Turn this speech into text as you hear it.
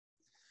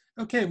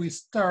Okay, we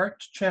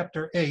start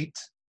chapter 8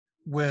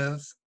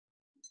 with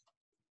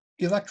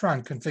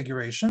electron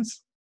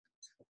configurations.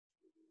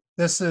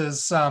 This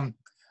is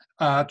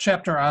a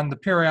chapter on the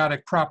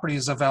periodic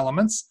properties of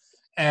elements.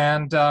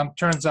 And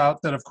turns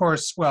out that, of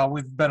course, well,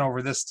 we've been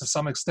over this to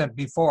some extent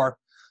before,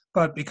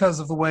 but because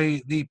of the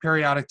way the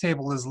periodic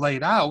table is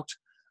laid out,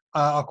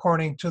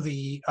 according to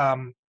the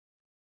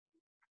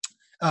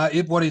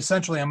what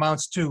essentially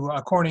amounts to,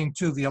 according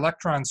to the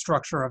electron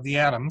structure of the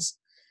atoms,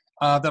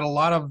 that a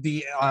lot of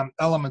the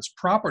elements'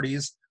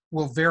 properties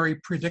will vary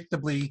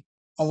predictably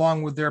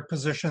along with their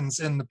positions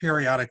in the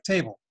periodic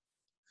table.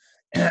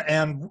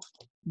 And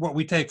what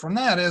we take from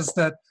that is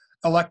that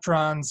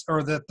electrons,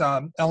 or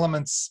that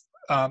elements'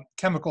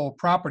 chemical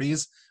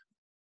properties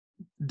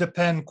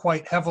depend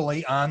quite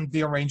heavily on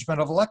the arrangement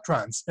of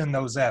electrons in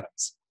those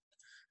atoms.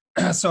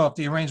 So if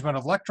the arrangement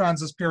of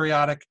electrons is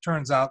periodic, it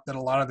turns out that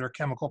a lot of their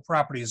chemical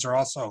properties are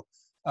also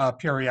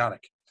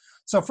periodic.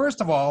 So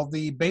first of all,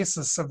 the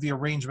basis of the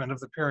arrangement of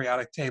the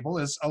periodic table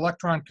is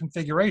electron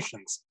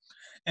configurations.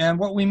 And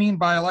what we mean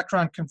by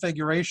electron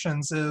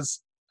configurations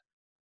is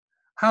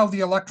how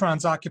the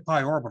electrons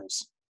occupy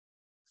orbitals.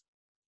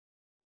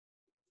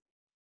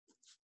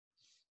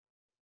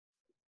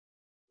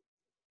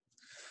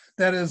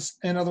 That is,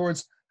 in other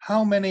words,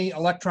 how many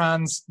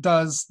electrons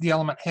does the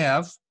element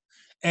have,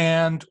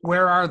 and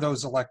where are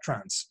those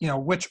electrons? You know,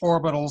 which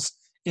orbitals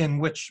in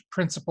which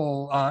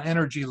principal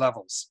energy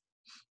levels.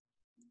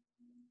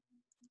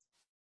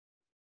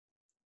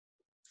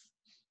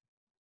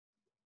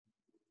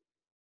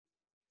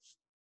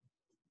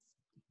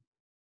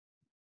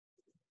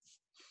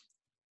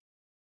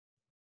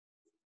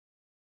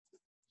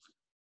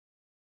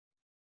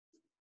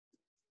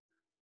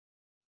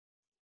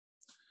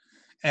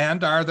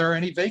 And are there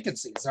any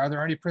vacancies? Are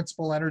there any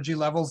principal energy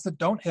levels that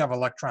don't have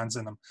electrons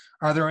in them?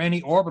 Are there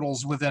any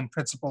orbitals within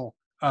principal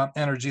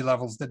energy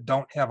levels that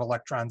don't have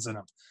electrons in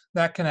them?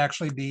 That can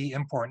actually be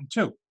important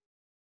too.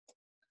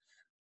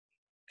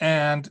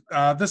 And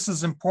this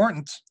is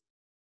important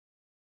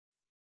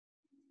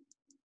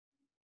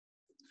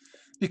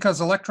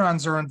because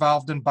electrons are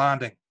involved in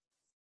bonding.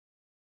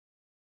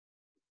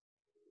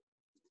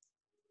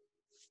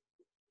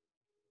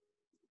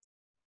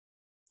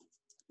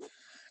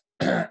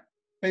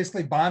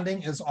 Basically,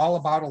 bonding is all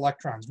about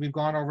electrons. We've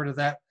gone over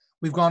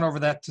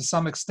that to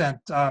some extent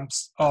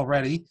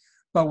already,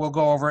 but we'll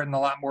go over it in a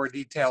lot more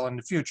detail in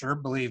the future,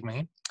 believe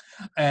me.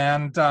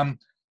 And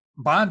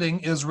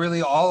bonding is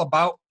really all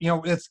about,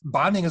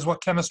 bonding is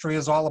what chemistry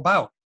is all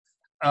about.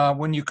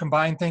 When you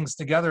combine things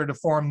together to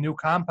form new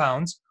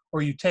compounds,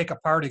 or you take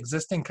apart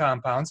existing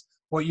compounds,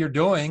 what you're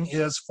doing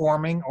is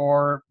forming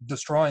or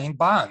destroying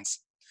bonds.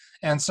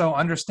 And so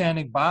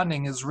understanding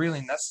bonding is really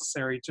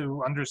necessary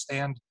to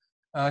understand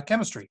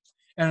chemistry.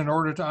 And in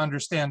order to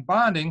understand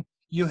bonding,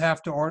 you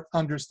have to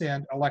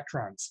understand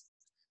electrons.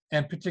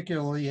 And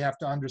particularly, you have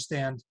to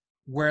understand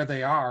where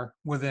they are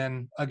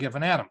within a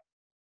given atom.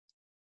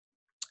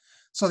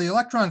 So the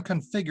electron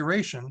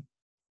configuration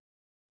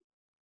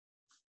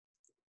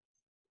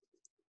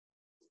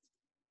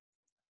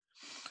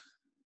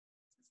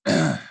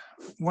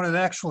what it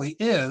actually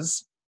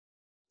is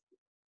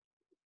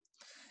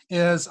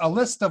a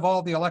list of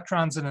all the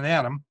electrons in an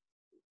atom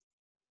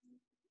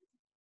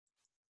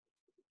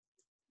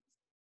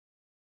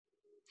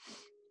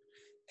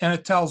and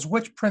it tells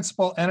which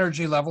principal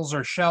energy levels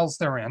or shells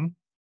they're in.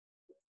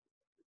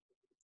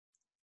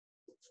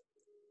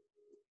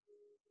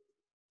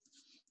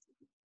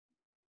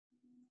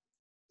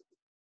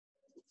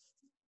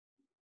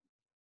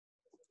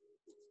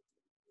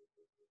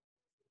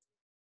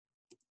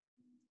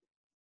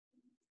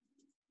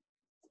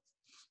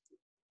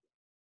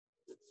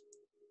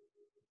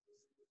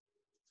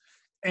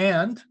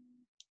 And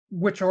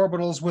which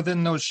orbitals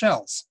within those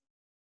shells.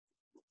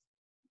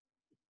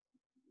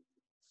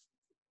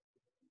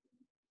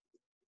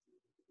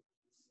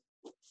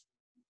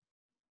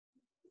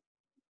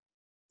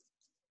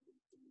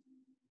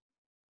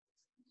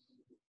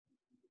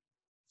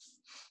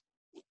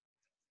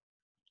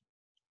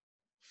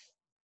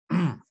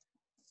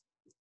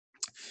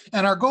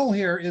 And our goal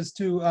here is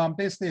to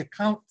basically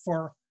account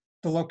for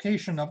the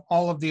location of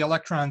all of the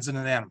electrons in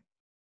an atom.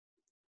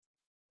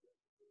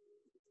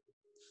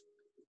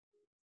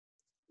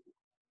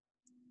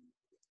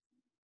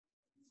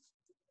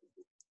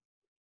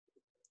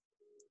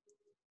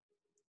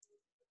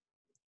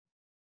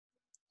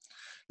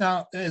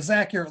 Now, as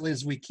accurately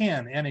as we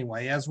can,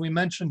 anyway, as we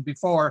mentioned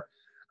before,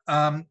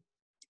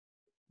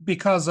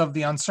 because of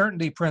the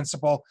uncertainty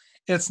principle,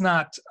 it's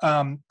not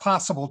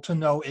possible to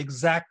know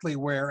exactly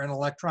where an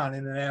electron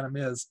in an atom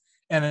is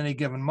at any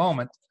given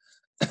moment.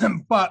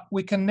 But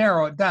we can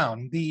narrow it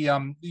down.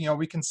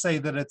 We can say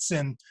that it's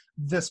in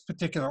this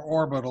particular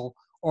orbital,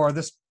 or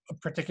this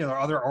particular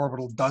other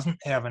orbital doesn't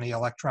have any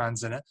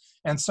electrons in it.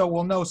 And so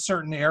we'll know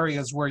certain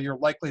areas where you're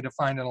likely to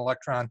find an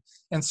electron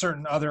and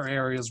certain other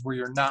areas where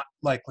you're not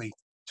likely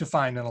to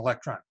find an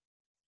electron.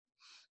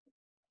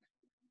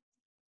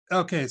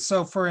 Okay,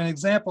 so for an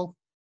example,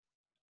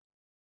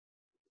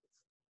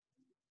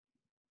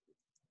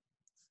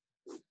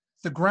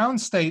 The ground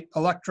state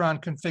electron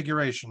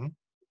configuration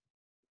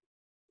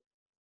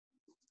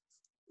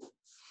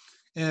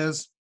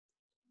is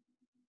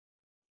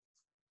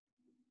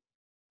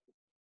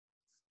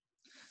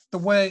the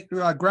way,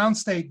 ground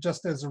state,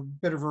 just as a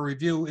bit of a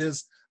review,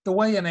 is the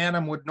way an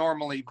atom would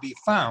normally be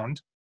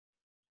found.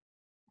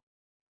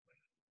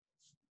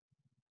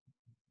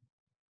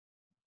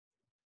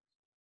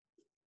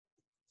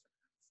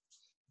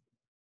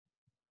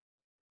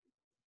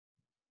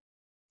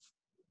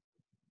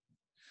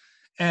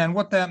 And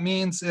what that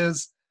means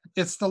is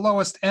it's the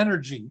lowest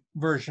energy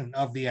version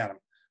of the atom.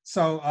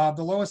 So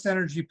the lowest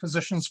energy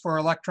positions for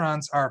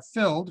electrons are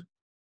filled,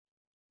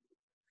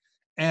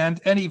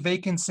 and any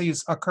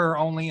vacancies occur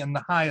only in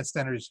the highest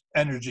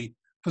energy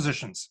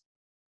positions.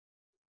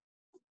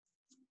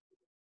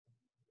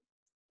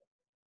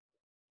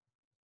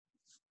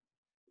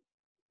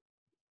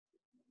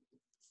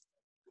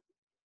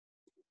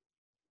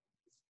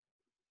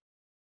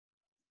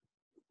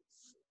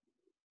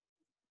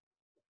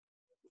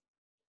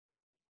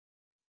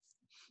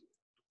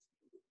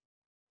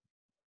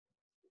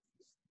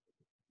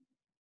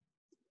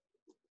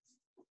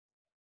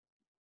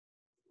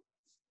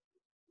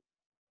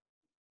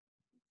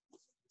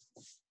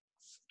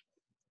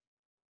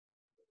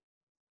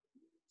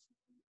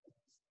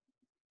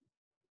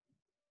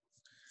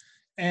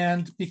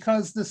 And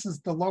because this is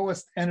the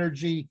lowest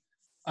energy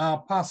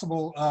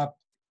possible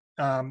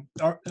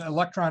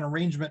electron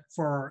arrangement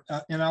for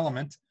an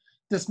element,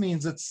 this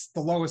means it's the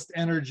lowest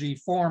energy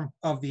form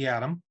of the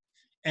atom,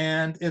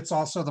 and it's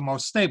also the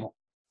most stable.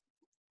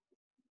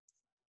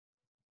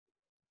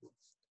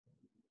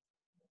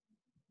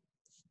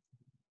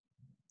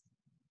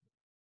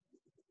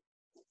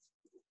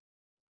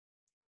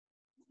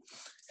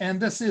 And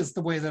this is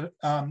the way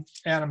that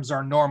atoms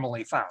are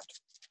normally found.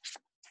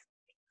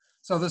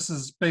 So this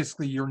is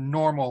basically your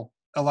normal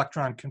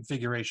electron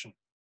configuration.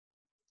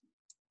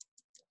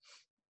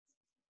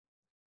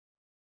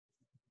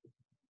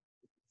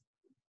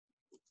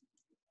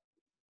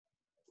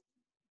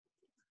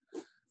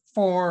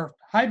 For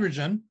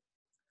hydrogen,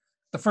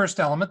 the first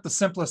element, the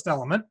simplest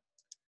element,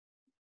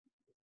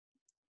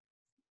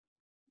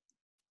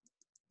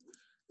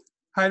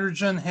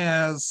 hydrogen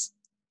has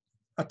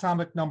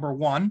atomic number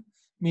 1,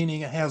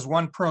 meaning it has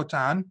 1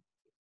 proton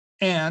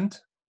and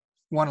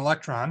 1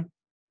 electron.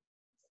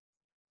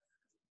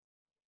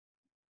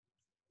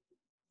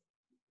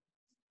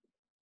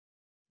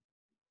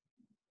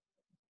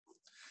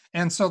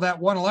 And so that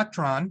 1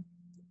 electron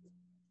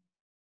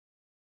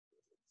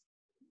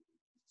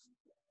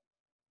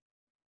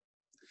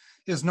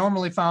is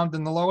normally found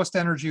in the lowest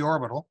energy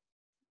orbital.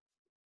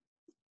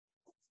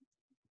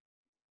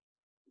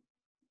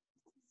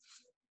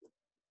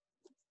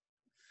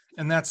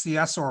 And that's the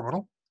s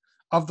orbital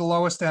of the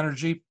lowest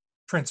energy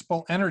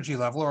principal energy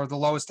level, or the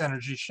lowest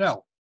energy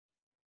shell.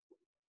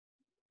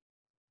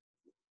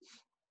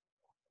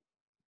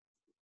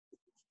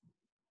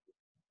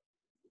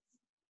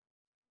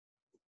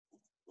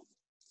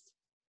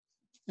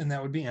 And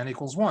that would be n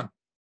equals 1.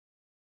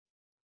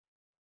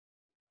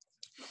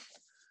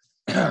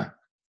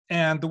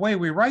 And the way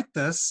we write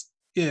this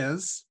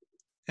is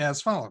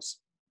as follows.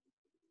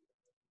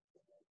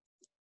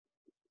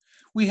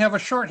 We have a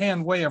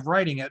shorthand way of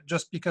writing it,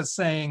 just because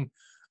saying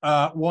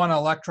 1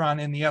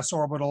 electron in the s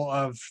orbital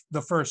of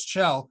the first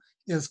shell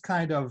is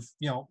kind of,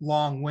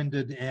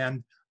 long-winded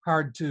and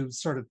hard to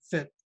sort of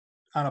fit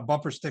on a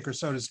bumper sticker,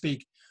 so to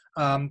speak,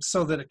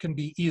 so that it can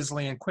be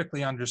easily and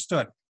quickly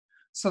understood.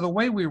 So the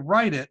way we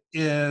write it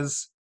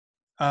is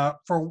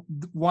for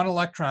 1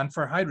 electron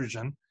for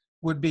hydrogen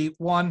would be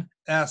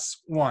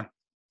 1s1.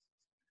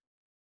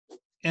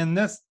 In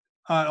this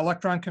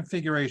electron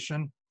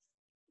configuration,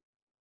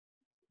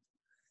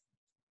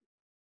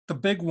 the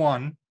big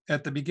 1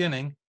 at the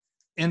beginning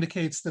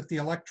indicates that the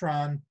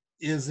electron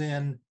is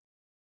in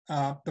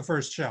the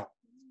first shell.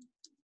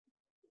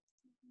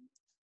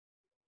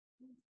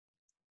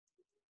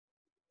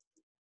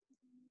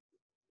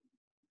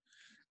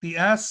 The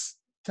S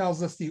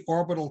tells us the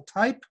orbital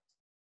type.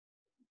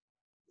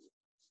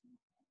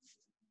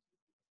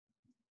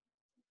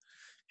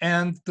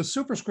 And the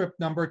superscript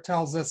number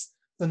tells us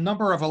the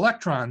number of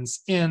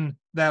electrons in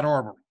that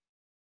orbital.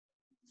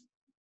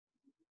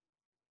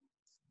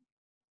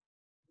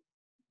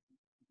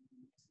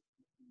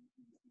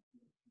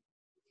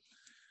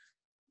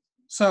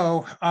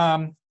 So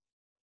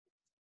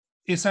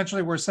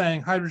essentially we're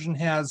saying hydrogen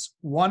has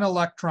 1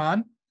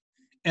 electron,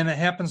 and it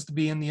happens to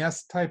be in the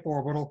s-type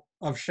orbital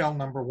of shell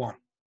number 1.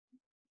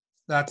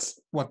 That's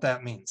what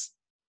that means.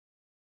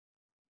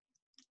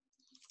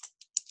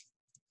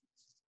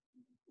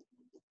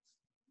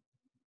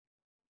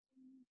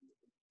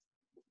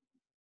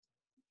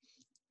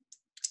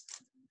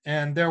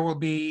 And there will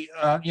be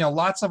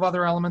lots of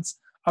other elements.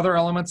 Other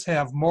elements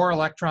have more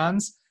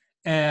electrons,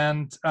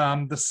 and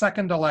the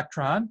second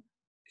electron,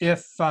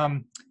 if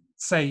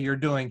say you're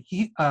doing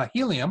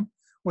helium,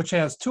 which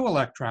has 2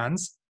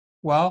 electrons,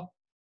 well,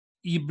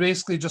 you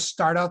basically just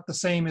start out the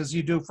same as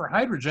you do for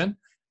hydrogen,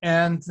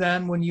 and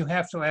then when you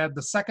have to add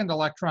the second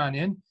electron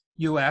in,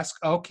 you ask,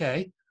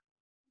 okay,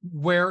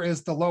 where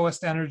is the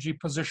lowest energy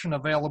position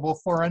available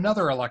for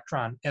another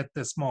electron at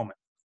this moment?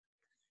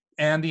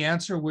 And the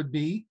answer would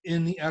be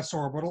in the s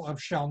orbital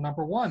of shell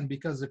number 1,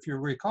 because if you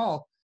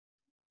recall,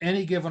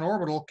 any given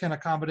orbital can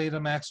accommodate a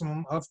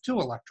maximum of 2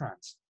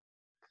 electrons.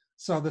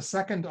 So the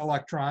second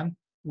electron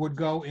would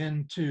go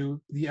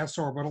into the s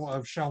orbital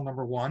of shell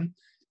number 1,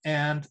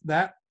 and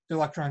that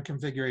electron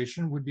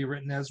configuration would be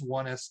written as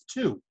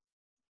 1s2.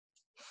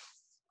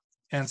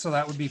 And so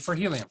that would be for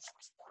helium.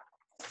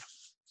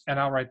 And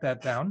I'll write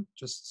that down,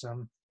 just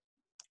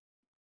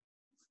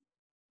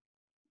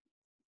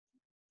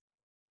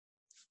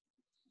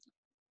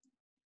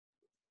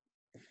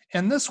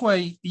and this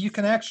way, you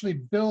can actually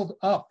build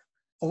up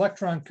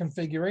electron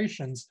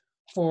configurations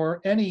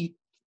for any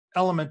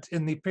element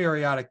in the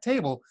periodic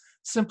table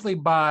simply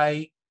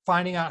by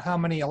finding out how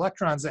many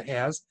electrons it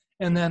has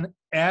and then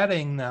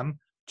adding them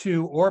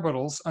to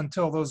orbitals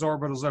until those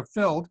orbitals are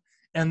filled,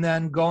 and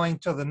then going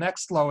to the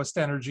next lowest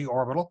energy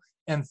orbital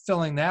and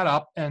filling that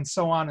up, and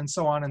so on and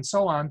so on and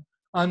so on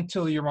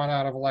until you run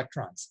out of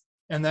electrons.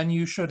 And then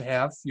you should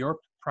have your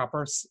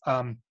proper,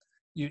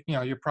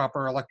 your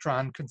proper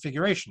electron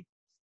configuration.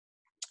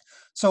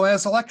 So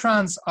as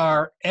electrons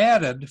are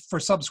added for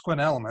subsequent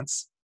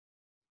elements,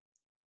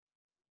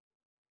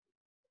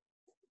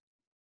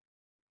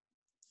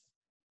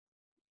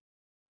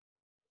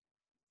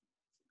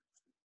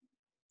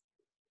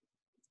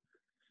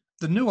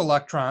 the new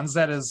electrons,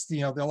 that is,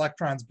 the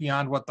electrons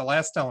beyond what the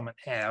last element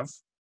have,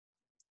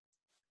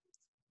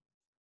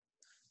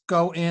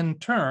 go in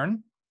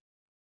turn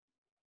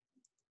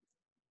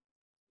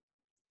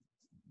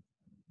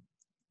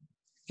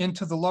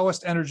into the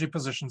lowest energy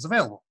positions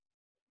available.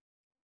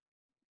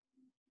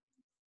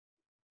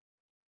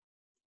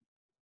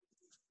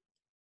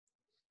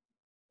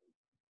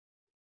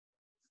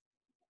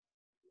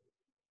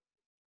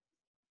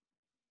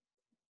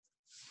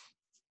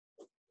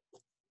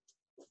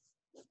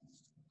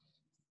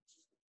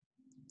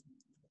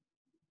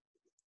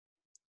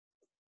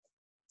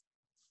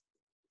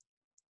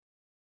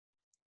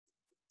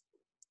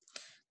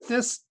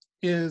 This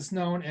is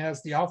known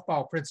as the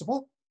Aufbau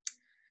principle.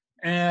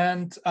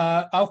 And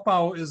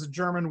Aufbau is a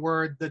German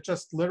word that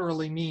just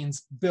literally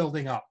means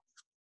building up.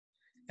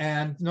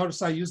 And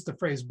notice I used the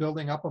phrase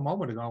building up a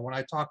moment ago when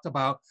I talked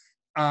about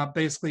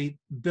basically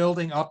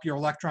building up your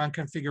electron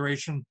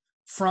configuration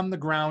from the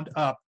ground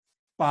up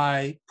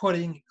by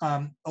putting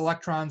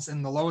electrons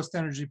in the lowest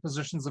energy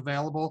positions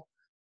available.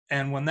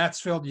 And when that's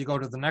filled, you go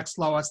to the next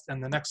lowest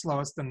and the next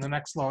lowest and the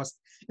next lowest.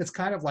 It's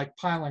kind of like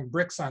piling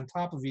bricks on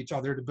top of each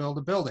other to build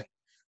a building.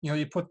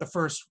 You put the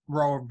first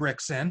row of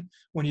bricks in.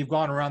 When you've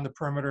gone around the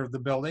perimeter of the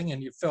building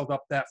and you've filled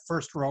up that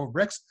first row of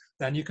bricks,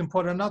 then you can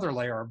put another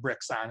layer of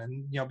bricks on,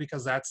 and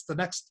because that's the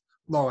next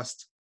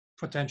lowest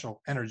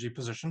potential energy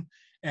position.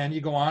 And you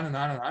go on and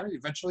on and on, and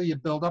eventually you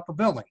build up a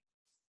building.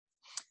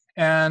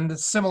 And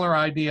similar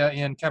idea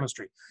in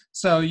chemistry.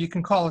 So you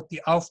can call it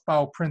the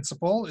Aufbau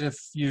principle if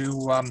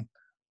you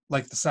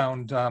like the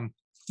sound,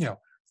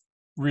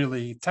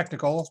 really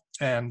technical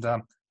and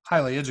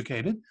highly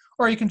educated,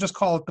 or you can just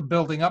call it the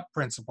building up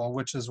principle,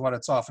 which is what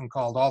it's often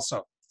called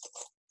also.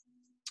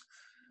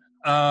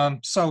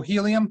 So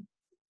helium,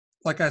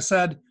 like I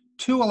said,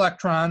 2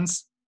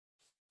 electrons.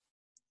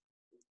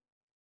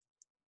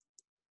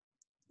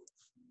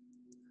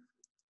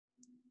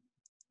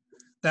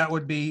 That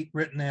would be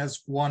written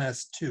as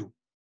 1s2,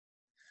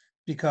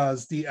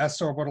 because the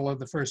s orbital of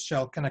the first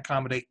shell can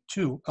accommodate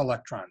 2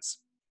 electrons.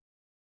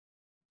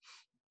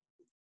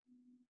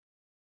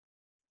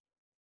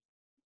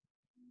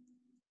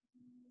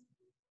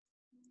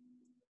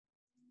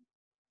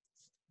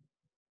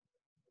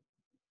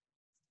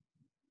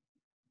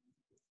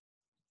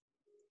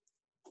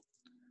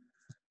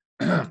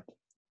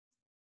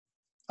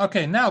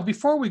 Okay, now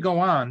before we go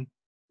on,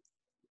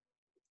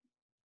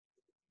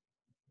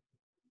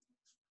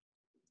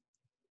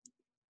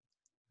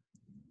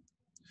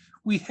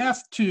 we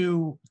have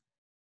to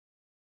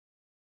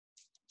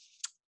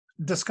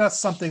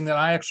discuss something that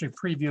I actually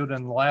previewed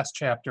in the last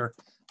chapter,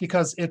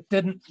 because it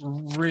didn't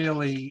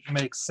really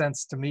make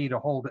sense to me to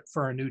hold it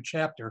for a new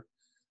chapter.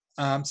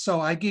 So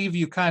I gave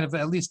you kind of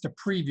at least a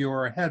preview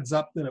or a heads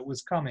up that it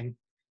was coming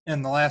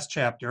in the last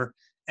chapter.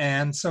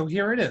 And so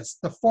here it is.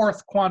 The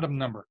 4th quantum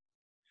number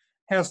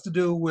has to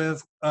do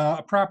with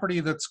a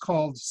property that's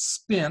called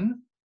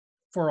spin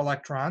for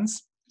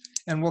electrons.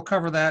 And we'll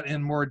cover that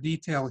in more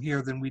detail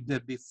here than we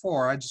did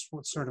before. I just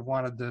sort of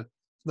wanted to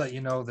let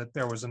you know that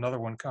there was another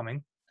one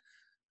coming.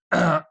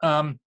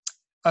 A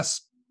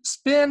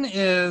spin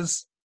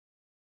is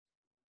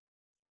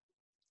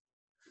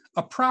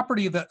a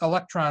property that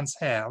electrons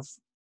have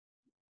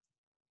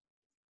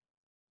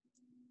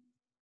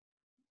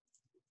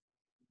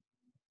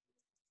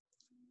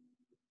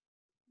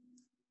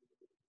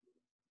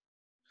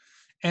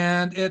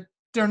and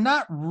they're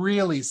not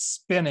really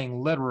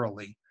spinning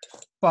literally,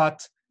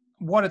 but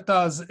what it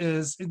does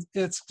is,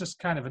 it's just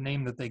kind of a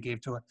name that they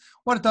gave to it.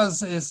 What it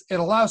does is it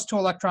allows 2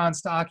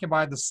 electrons to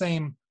occupy the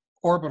same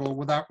orbital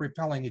without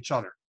repelling each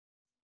other.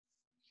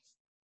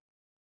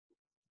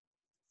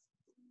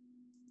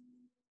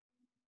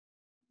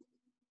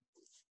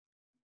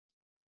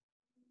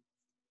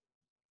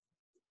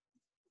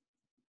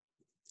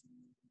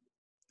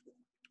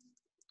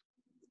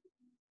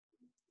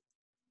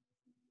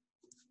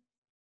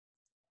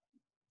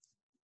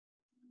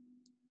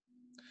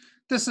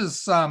 This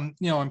is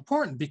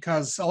important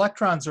because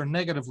electrons are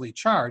negatively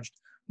charged.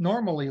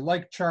 Normally,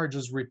 like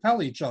charges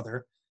repel each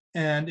other.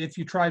 And if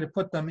you try to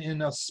put them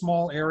in a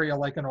small area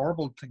like an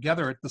orbital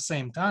together at the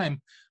same time,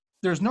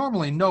 there's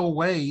normally no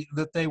way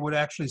that they would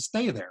actually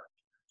stay there.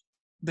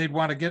 They'd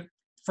want to get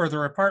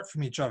further apart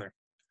from each other.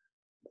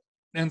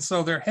 And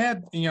so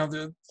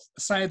the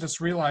scientists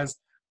realized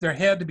there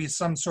had to be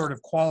some sort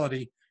of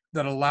quality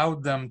that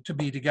allowed them to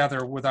be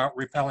together without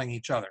repelling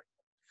each other.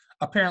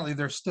 Apparently,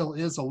 there still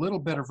is a little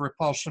bit of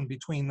repulsion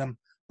between them,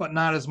 but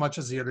not as much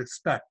as you'd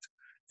expect.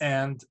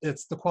 And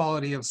it's the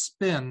quality of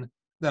spin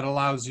that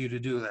allows you to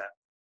do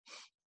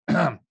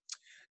that.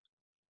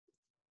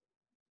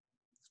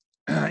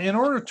 In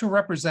order to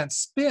represent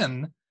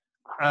spin,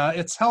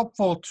 it's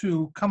helpful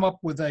to come up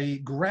with a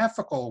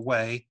graphical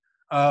way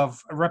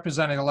of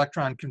representing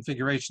electron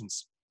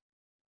configurations.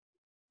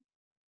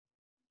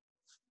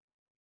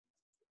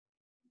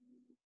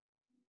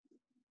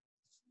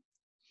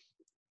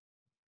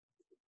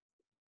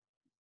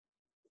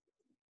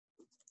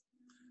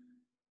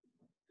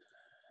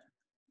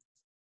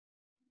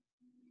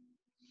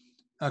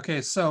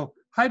 Okay, so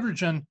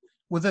hydrogen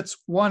with its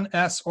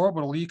 1s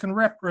orbital, you can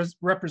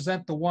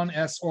represent the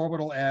 1s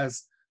orbital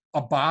as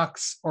a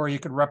box, or you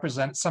could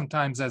represent it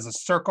sometimes as a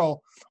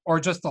circle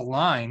or just a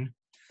line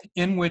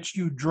in which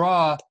you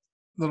draw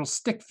little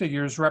stick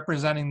figures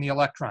representing the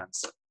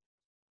electrons.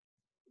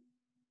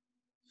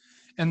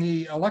 And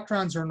the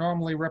electrons are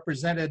normally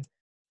represented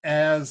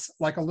as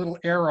like a little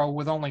arrow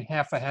with only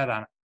half a head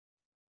on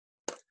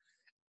it.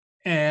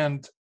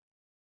 And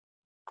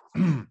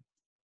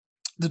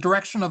the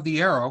direction of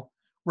the arrow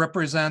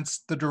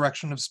represents the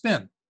direction of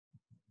spin.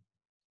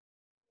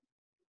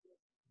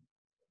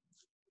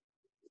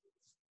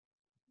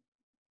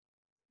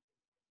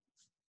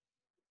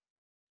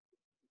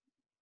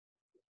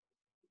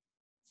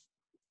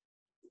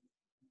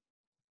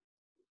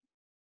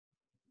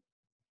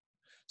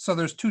 So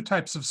there's two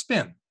types of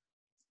spin.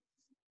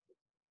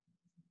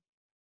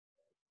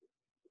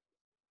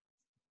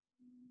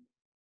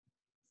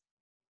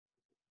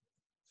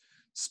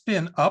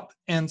 Spin up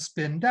and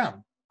spin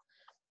down.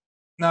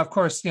 Now, of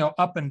course,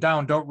 up and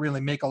down don't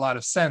really make a lot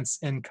of sense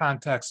in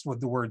context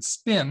with the word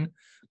spin,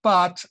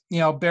 but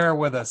bear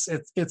with us.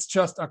 It's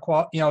just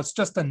it's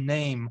just a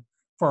name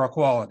for a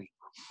quality.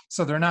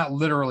 So they're not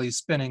literally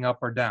spinning up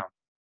or down.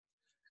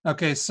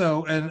 Okay,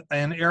 so an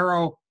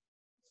arrow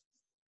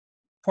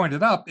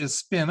pointed up is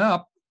spin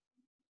up.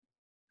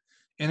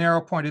 An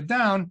arrow pointed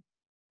down,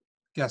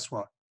 guess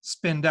what?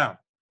 Spin down.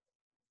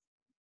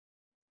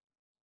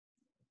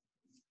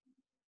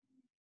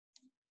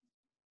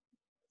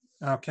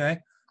 Okay,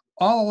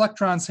 all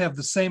electrons have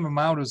the same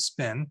amount of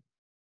spin.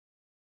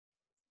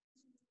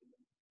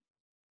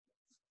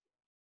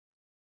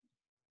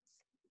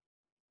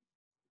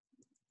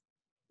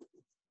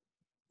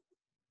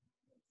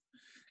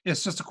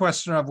 It's just a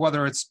question of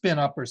whether it's spin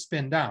up or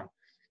spin down.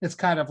 It's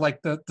kind of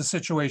like the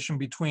situation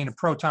between a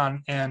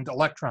proton and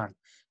electron.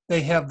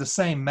 They have the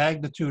same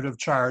magnitude of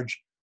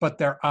charge, but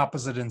they're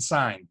opposite in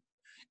sign.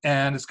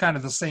 And it's kind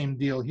of the same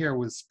deal here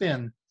with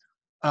spin.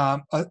 A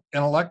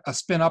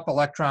spin up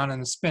electron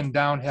and a spin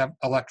down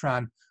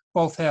electron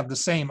both have the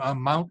same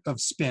amount of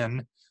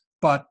spin,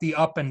 but the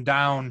up and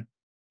down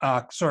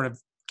sort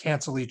of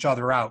cancel each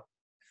other out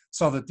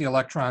so that the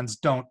electrons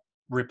don't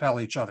repel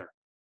each other.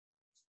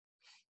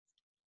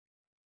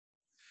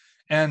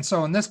 And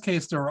so in this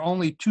case, there are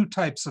only two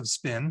types of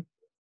spin.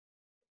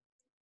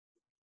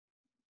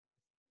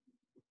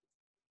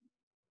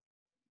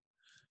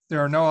 There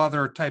are no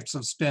other types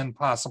of spin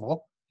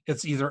possible.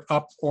 It's either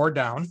up or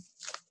down.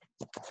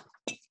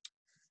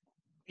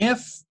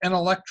 If an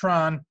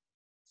electron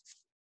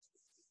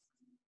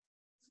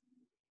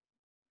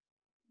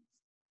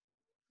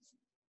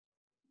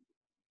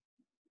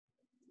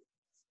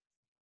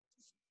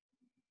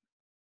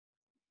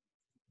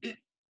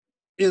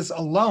is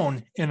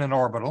alone in an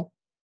orbital,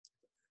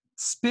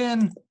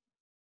 spin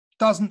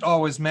doesn't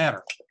always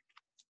matter.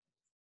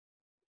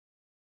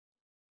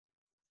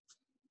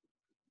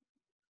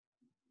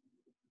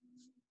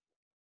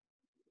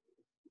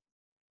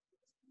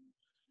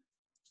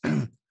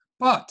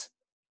 But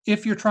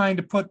if you're trying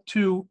to put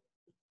two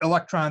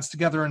electrons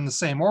together in the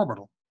same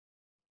orbital,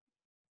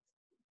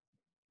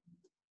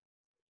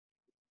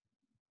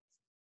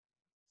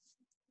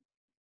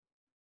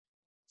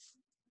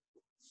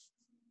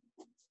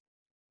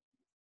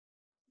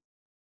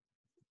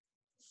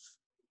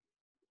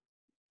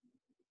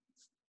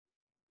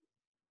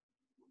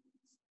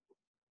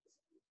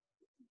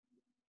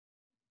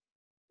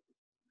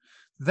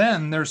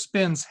 then their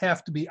spins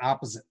have to be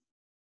opposite,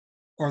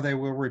 or they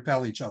will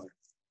repel each other.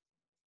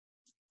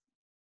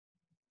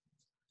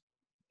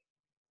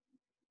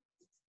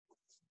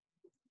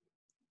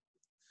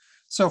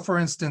 So for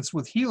instance,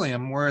 with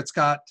helium, where it's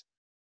got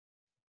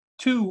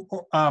two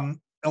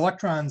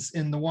electrons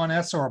in the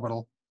 1s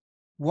orbital,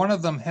 one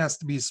of them has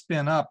to be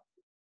spin up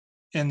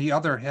and the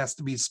other has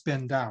to be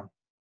spin down.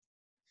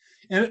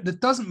 And it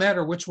doesn't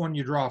matter which one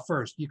you draw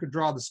first. You could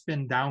draw the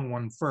spin down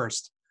one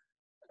first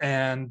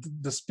and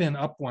the spin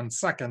up one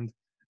second,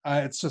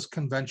 It's just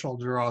conventional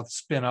to draw the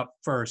spin up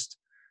first.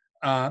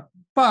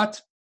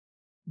 But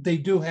they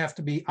do have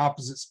to be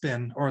opposite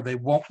spin or they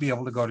won't be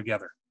able to go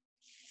together.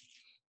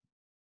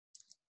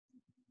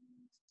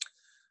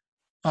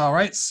 All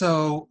right,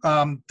 so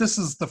this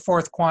is the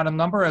fourth quantum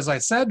number, as I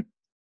said.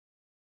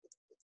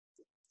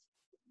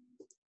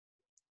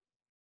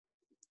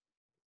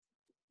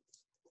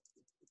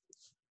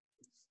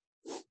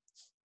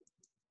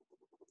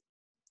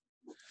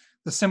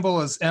 The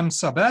symbol is M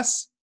sub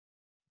s.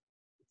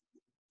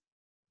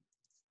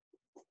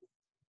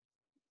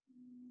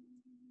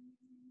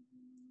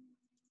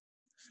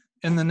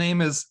 And the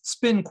name is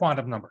spin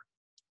quantum number.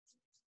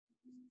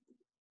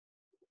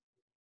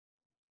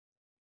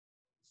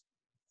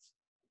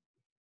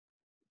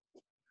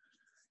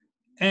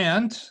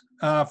 And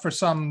for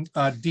some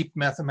deep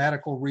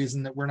mathematical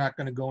reason that we're not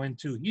going to go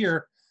into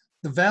here,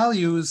 the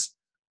values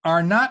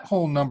are not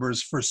whole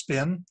numbers for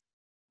spin.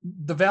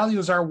 The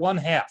values are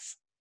 1/2.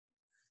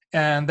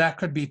 And that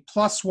could be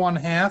plus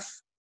 1/2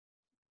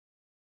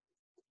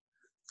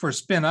 for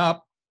spin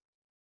up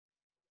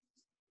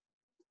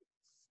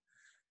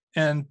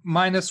and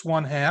minus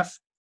 1/2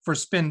 for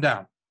spin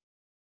down.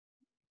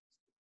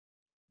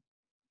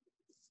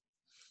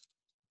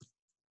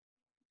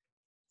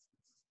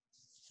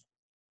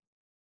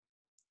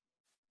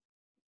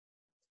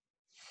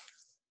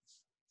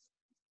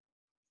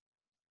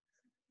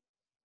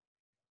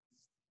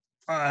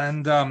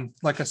 And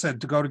like I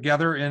said, to go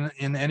together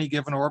in any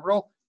given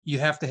orbital, you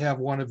have to have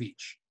one of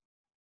each.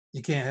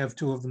 You can't have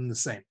two of them the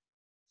same.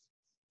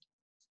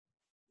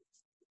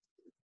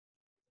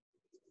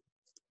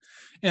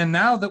 And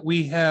now that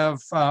we have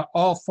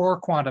all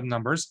four quantum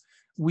numbers,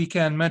 we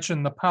can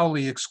mention the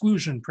Pauli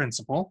exclusion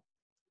principle.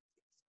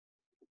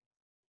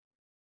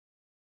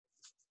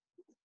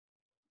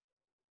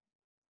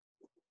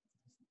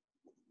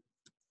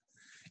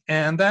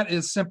 And that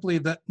is simply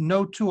that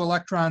no two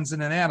electrons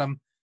in an atom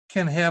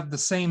can have the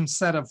same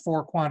set of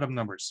four quantum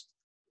numbers.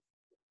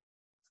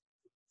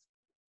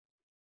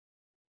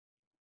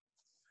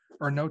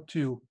 Or no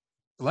two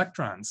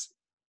electrons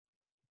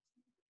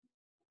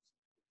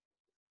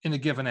in a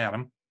given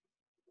atom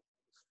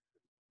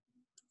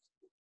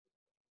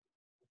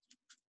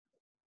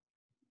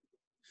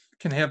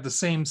can have the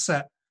same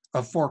set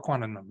of four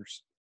quantum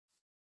numbers.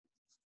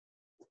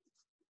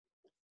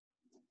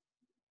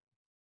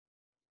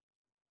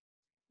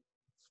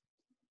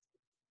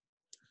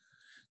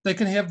 They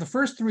can have the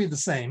first three the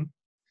same,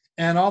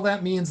 and all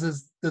that means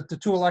is that the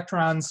two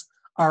electrons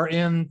are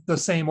in the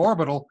same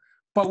orbital,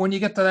 but when you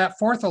get to that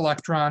fourth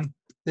electron,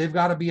 they've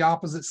got to be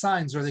opposite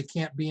signs or they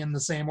can't be in the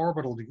same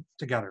orbital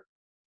together.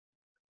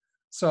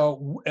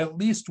 So at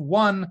least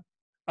one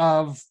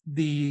of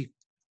the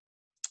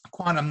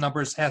quantum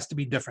numbers has to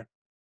be different.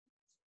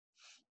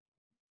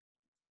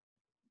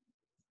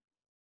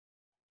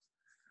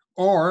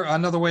 Or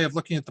another way of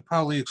looking at the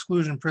Pauli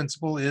exclusion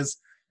principle is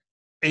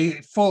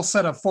a full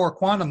set of four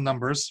quantum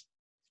numbers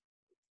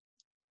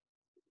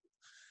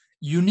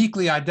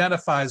uniquely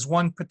identifies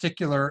one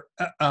particular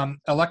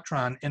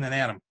electron in an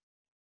atom.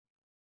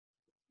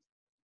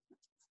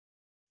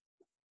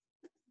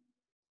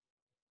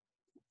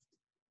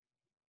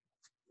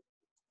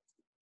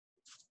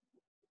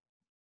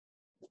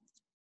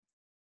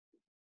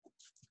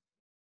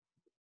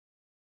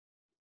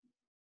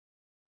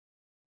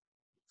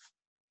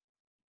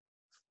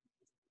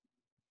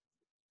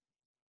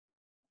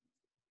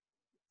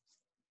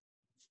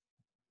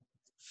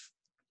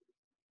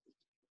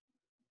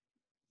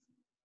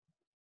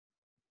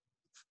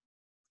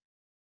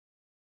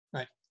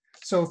 Right.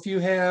 So if you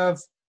have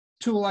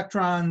two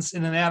electrons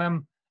in an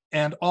atom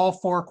and all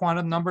four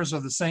quantum numbers are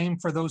the same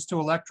for those two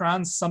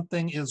electrons,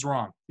 something is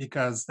wrong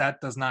because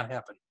that does not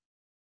happen.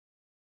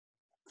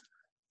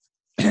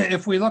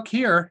 If we look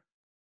here,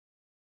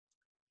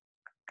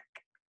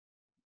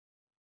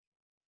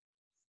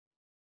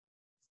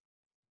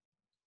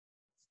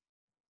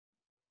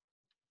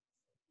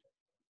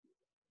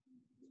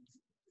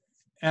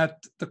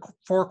 at the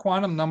four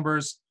quantum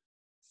numbers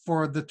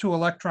for the two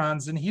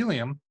electrons in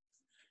helium,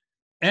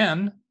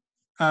 N,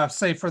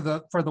 say for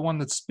the one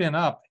that's spin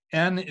up,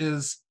 N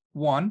is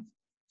 1,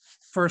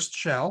 first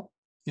shell,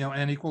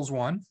 N equals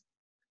 1.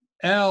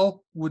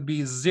 L would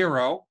be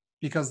 0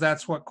 because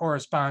that's what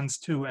corresponds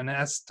to an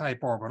S-type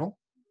orbital.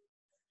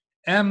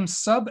 M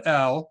sub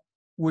L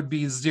would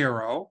be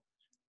 0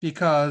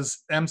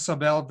 because M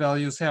sub L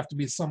values have to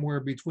be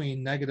somewhere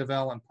between negative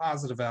L and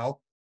positive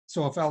L.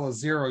 So if L is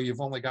 0,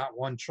 you've only got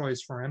one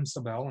choice for M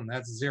sub L, and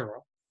that's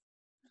 0.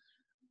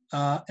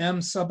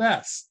 M sub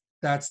S,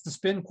 that's the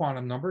spin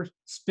quantum number.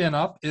 Spin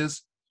up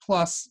is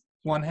plus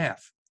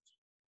 1/2.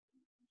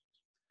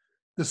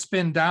 The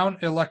spin down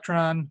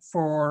electron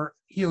for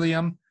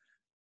helium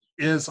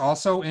is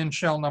also in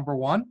shell number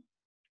 1.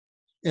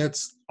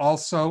 It's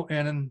also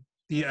in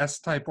the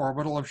S-type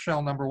orbital of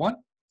shell number 1.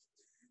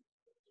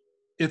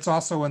 It's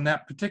also in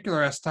that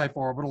particular S-type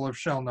orbital of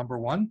shell number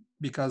 1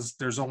 because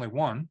there's only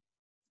one.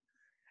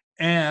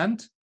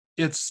 And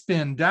it's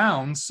spin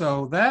down,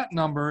 so that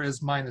number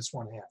is minus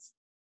 1/2.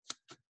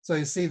 So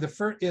you see,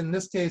 in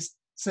this case,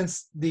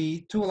 since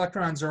the 2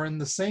 electrons are in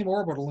the same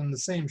orbital in the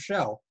same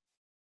shell,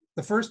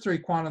 the first 3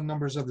 quantum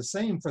numbers are the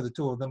same for the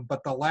 2 of them,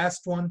 but the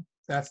last one,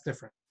 that's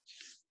different.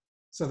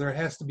 So there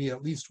has to be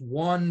at least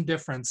one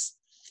difference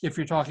if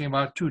you're talking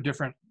about 2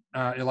 different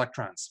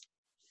electrons.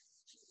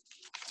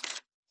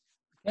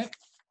 Okay.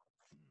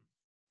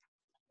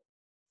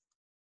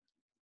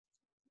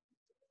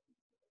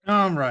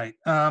 All right.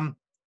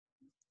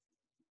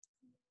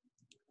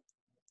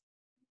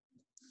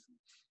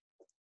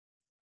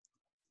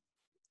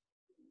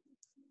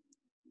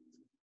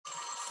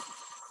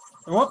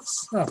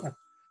 Whoops.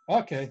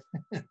 Okay.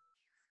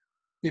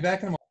 Be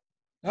back in a moment.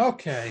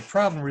 Okay,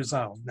 problem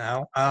resolved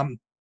now.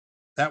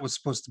 That was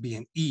supposed to be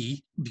an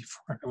E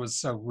before I was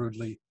so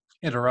rudely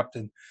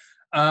interrupted.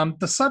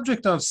 The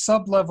subject of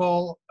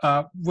sublevel,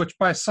 which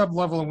by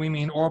sublevel we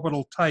mean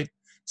orbital type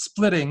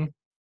splitting,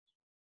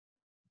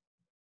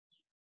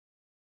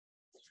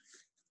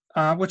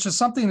 which is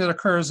something that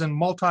occurs in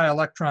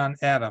multi-electron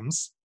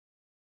atoms.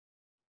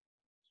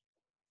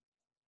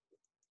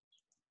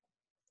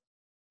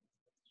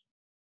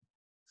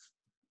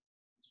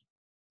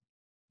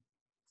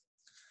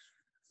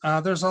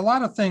 There's a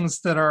lot of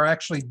things that are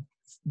actually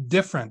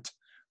different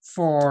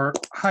for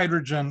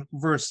hydrogen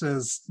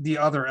versus the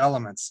other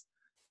elements.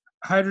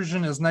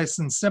 Hydrogen is nice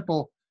and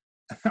simple,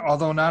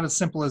 although not as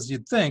simple as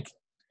you'd think,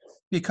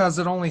 because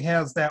it only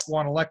has that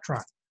 1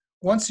 electron.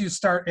 Once you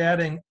start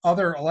adding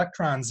other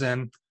electrons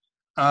in,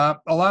 a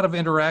lot of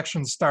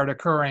interactions start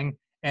occurring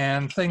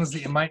and things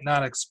that you might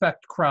not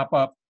expect crop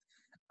up,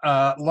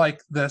 like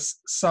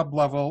this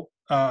sublevel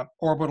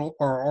orbital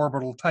or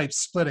orbital type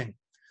splitting.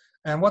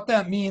 And what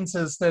that means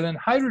is that in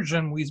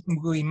hydrogen,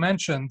 we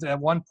mentioned at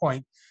one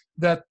point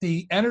that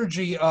the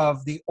energy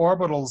of the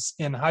orbitals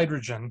in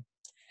hydrogen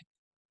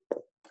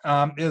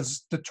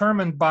is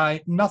determined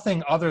by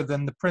nothing other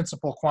than the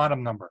principal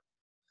quantum number.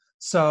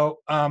 So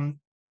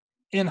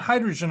in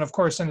hydrogen, of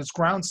course, in its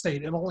ground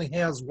state, it only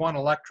has 1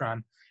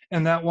 electron,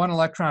 and that 1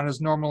 electron is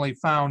normally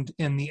found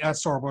in the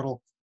s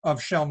orbital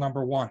of shell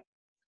number 1.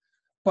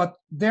 But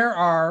there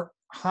are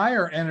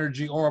higher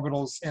energy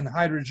orbitals in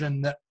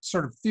hydrogen that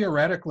sort of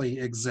theoretically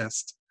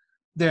exist.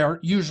 They're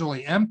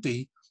usually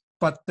empty,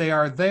 but they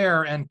are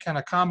there and can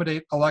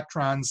accommodate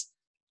electrons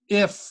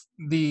if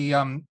the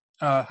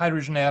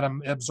hydrogen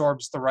atom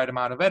absorbs the right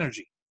amount of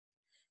energy.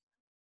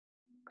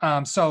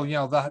 So, you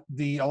know,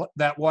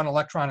 that 1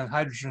 electron in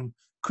hydrogen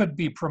could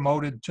be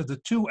promoted to the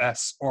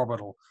 2s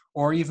orbital,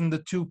 or even the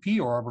 2p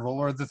orbital,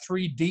 or the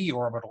 3d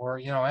orbital, or,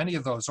 you know, any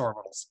of those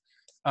orbitals.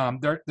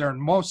 They're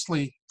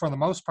mostly, for the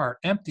most part,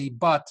 empty,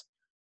 but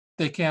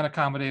they can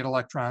accommodate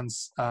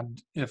electrons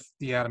if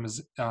the atom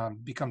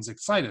becomes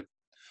excited.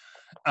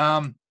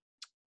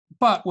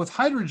 But with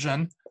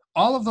hydrogen,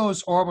 all of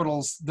those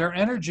orbitals, their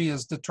energy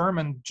is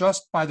determined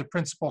just by the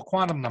principal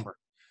quantum number,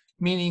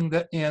 meaning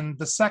that in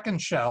the second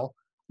shell,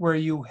 where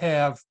you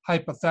have,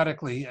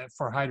 hypothetically,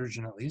 for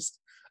hydrogen at least,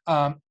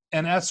 an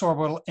s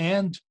orbital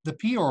and the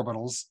p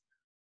orbitals,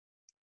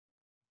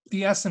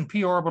 the s and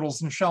p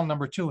orbitals in shell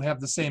number 2 have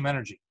the same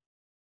energy.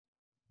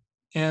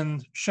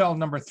 In shell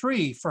number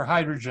 3 for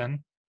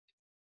hydrogen,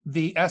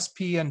 the s,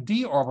 p, and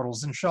d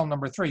orbitals in shell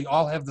number 3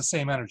 all have the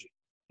same energy.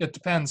 It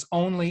depends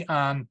only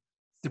on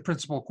the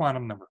principal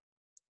quantum number.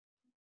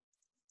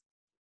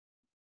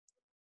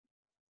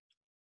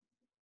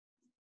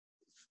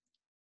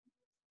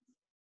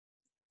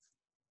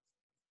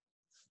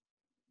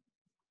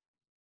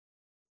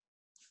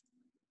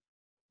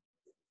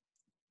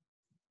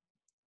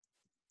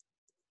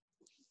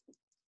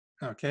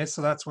 Okay,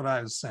 so that's what I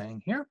was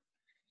saying here.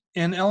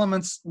 In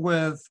elements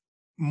with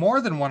more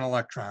than 1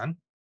 electron,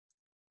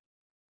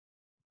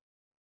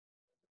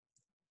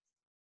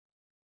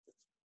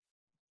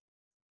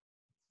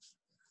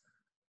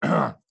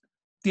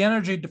 the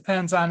energy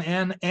depends on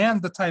n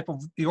and the type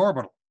of the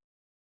orbital.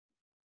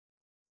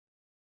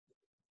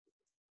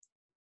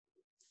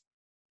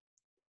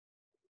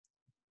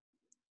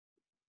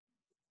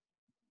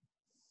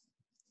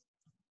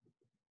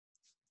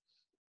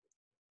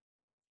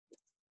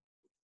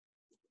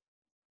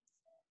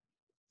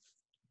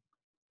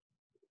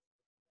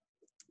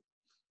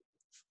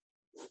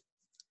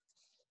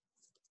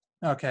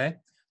 Okay,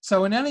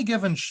 so in any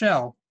given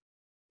shell,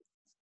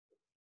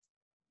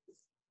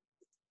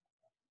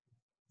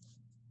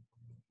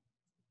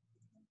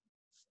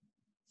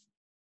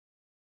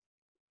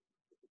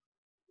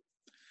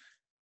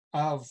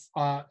 of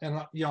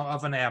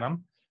of an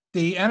atom,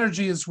 the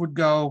energies would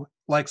go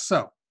like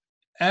so.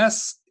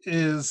 S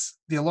is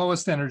the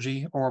lowest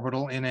energy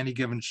orbital in any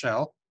given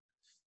shell,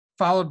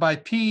 followed by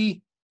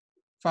P,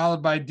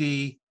 followed by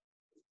D,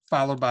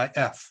 followed by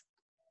F.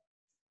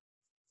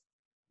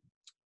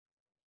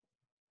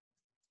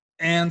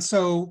 And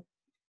so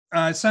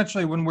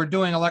essentially, when we're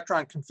doing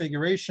electron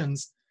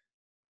configurations,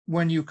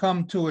 when you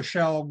come to a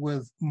shell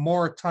with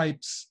more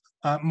types,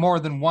 more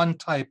than 1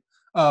 type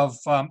of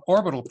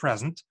orbital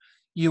present,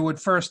 you would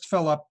first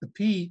fill up the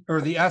p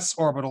or the s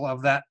orbital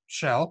of that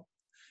shell,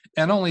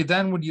 and only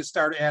then would you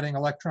start adding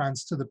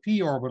electrons to the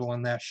p orbital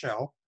in that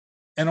shell,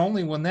 And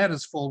only when that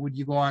is full would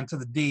you go on to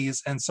the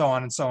D's, and so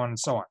on and so on and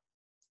so on.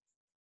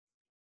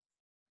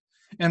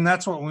 And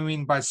that's what we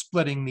mean by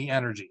splitting the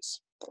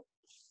energies.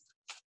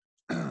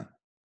 The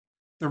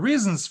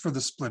reasons for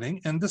the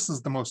splitting, and this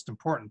is the most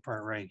important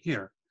part right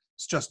here,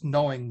 it's just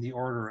knowing the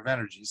order of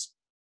energies.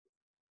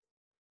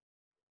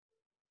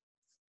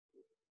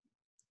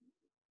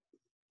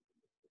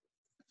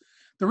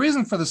 The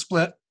reason for the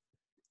split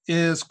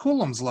is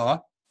Coulomb's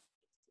law.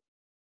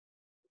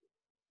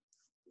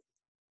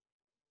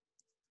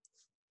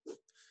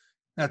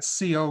 That's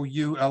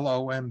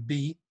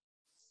C-O-U-L-O-M-B,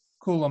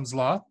 Coulomb's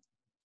law.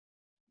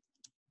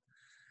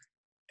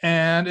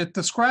 And it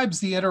describes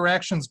the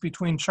interactions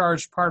between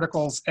charged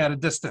particles at a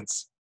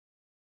distance.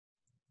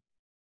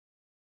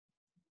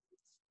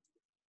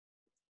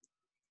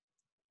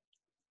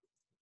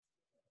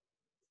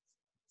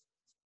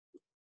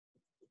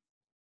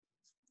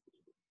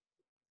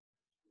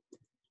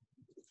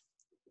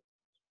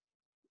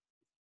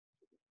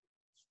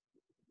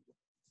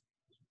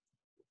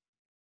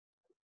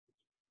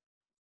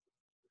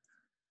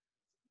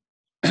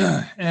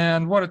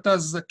 And what it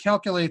does is it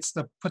calculates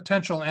the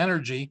potential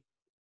energy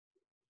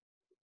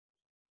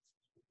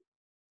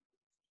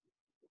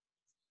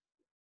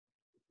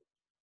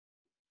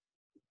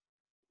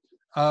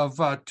of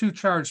two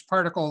charged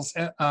particles,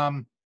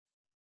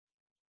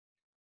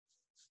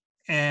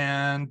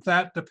 and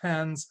that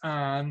depends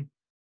on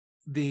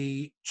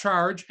the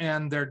charge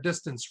and their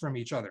distance from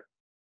each other.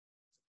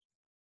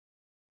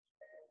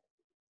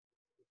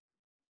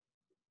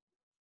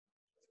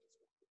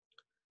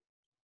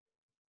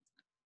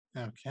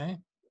 Okay.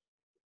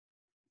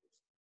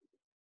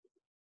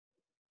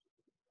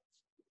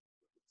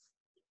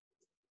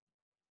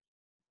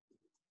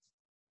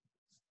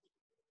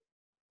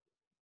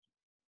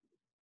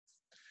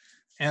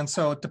 And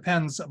so it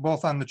depends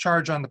both on the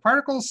charge on the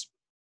particles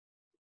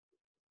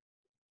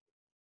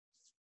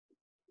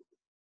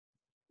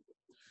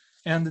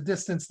and the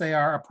distance they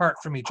are apart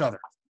from each other.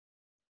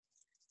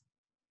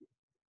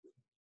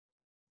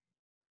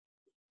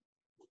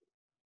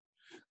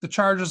 The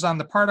charges on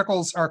the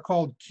particles are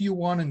called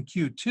Q1 and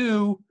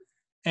Q2,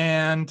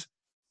 and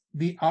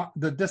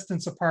the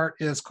distance apart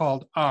is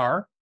called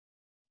R.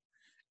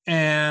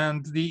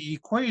 And the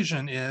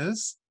equation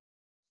is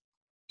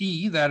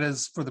E, that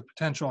is for the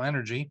potential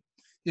energy,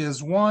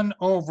 is 1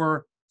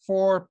 over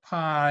 4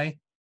 pi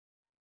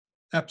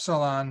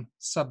epsilon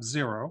sub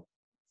 0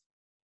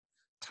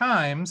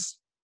 times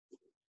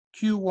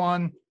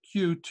Q1,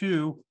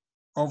 Q2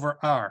 over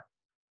R.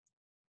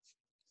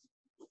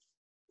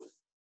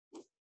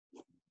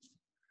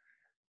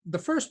 The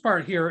first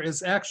part here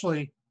is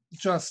actually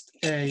just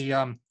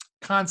a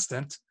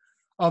constant,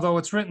 although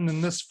it's written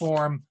in this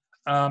form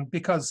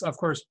because, of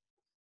course,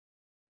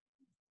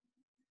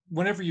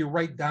 whenever you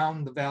write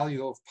down the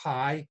value of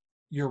pi,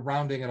 you're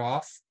rounding it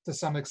off to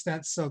some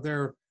extent. So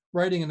they're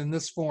writing it in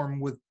this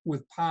form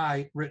with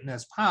pi written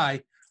as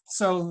pi.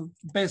 So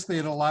basically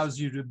it allows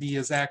you to be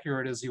as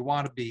accurate as you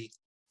want to be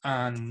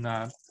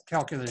on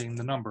calculating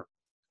the number.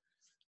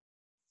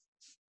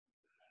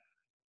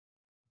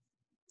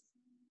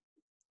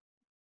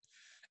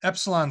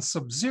 Epsilon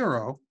sub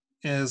 0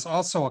 is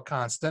also a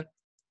constant,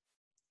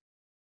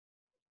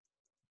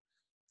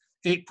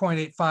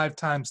 8.85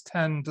 times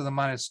 10 to the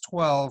minus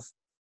 12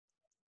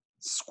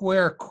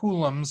 square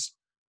coulombs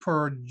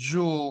per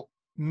joule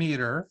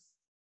meter.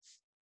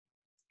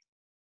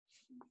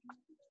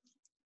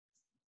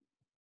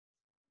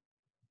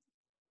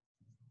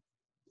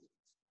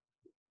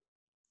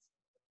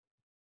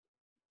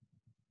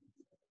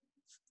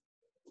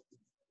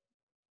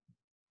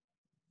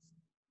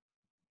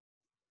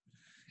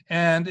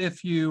 And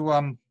if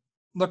you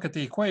look at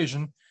the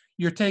equation,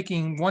 you're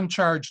taking one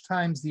charge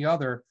times the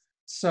other.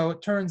 So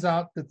it turns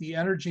out that the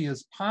energy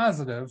is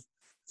positive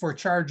for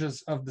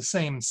charges of the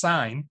same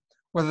sign,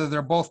 whether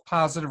they're both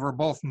positive or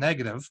both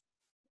negative.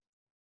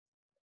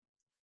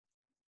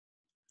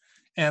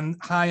 And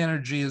high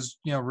energy is,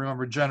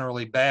 remember,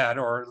 generally bad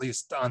or at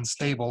least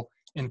unstable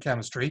in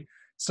chemistry.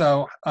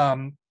 So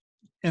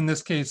in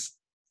this case,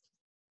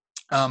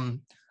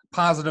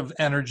 positive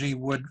energy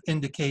would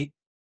indicate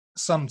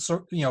some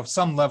sort,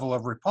 some level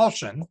of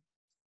repulsion,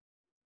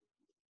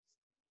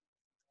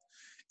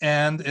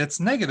 and it's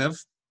negative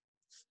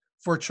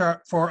for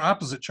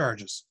opposite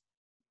charges.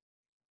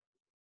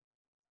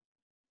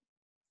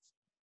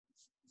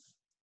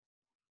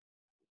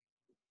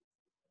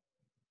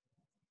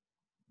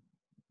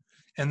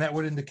 And that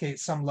would indicate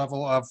some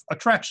level of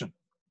attraction.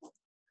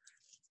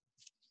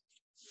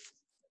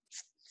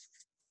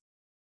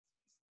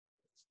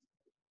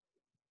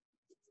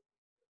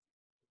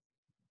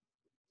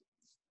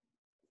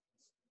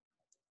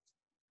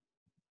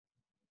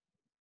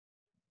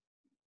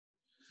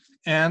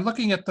 And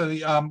looking at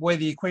the way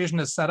the equation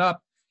is set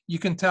up, you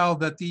can tell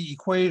that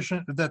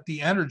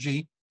the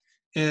energy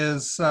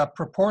is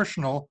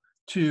proportional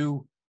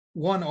to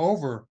 1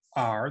 over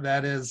r,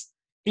 that is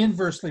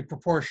inversely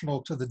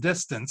proportional to the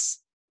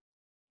distance.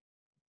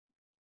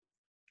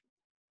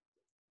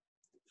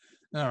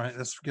 All right,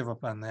 let's give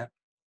up on that.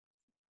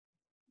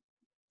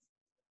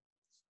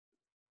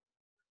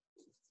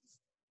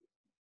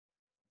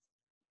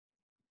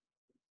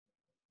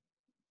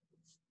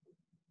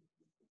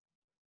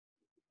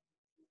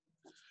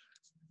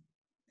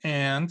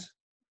 And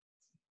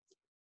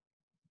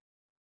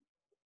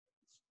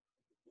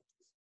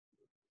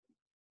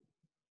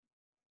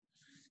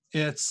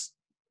it's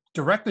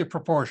directly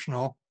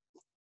proportional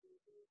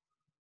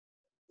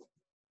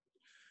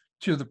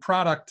to the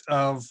product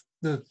of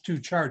the two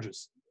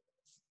charges,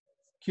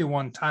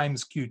 Q1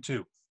 times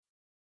Q2.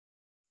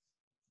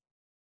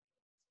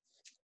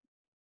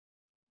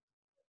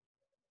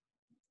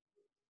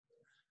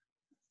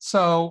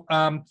 So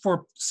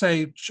for,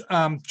 say,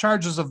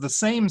 charges of the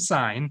same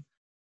sign,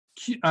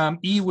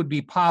 E would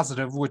be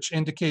positive, which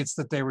indicates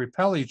that they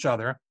repel each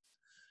other.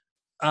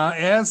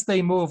 As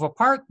they move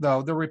apart,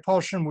 though, the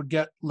repulsion would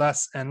get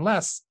less and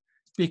less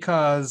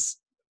because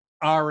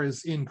R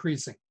is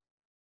increasing.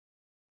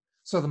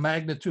 So the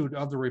magnitude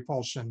of the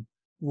repulsion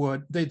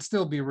they'd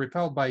still be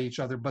repelled by each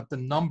other, but the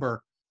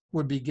number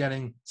would be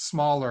getting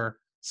smaller.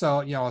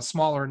 So, a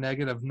smaller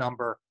negative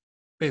number,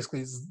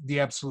 basically the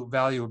absolute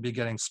value would be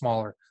getting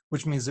smaller,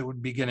 which means it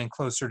would be getting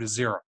closer to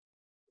zero.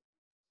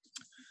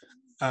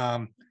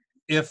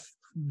 If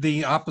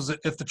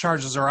the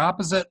charges are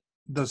opposite,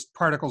 the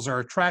particles are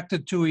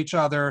attracted to each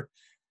other.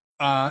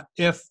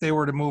 If they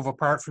were to move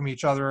apart from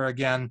each other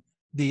again,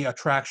 the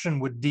attraction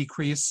would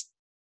decrease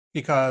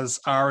because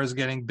R is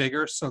getting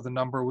bigger, so the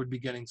number would be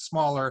getting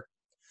smaller.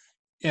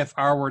 If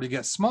R were to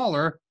get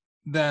smaller,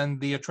 then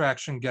the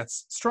attraction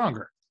gets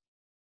stronger.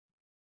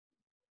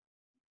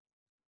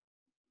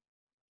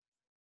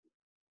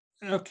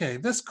 Okay,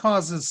 this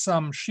causes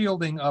some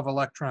shielding of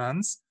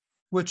electrons,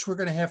 which we're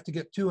going to have to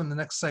get to in the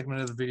next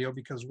segment of the video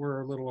because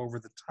we're a little over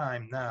the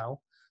time now.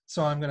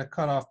 So I'm going to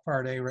cut off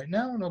part A right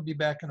now, and I'll be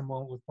back in a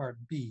moment with part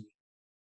B.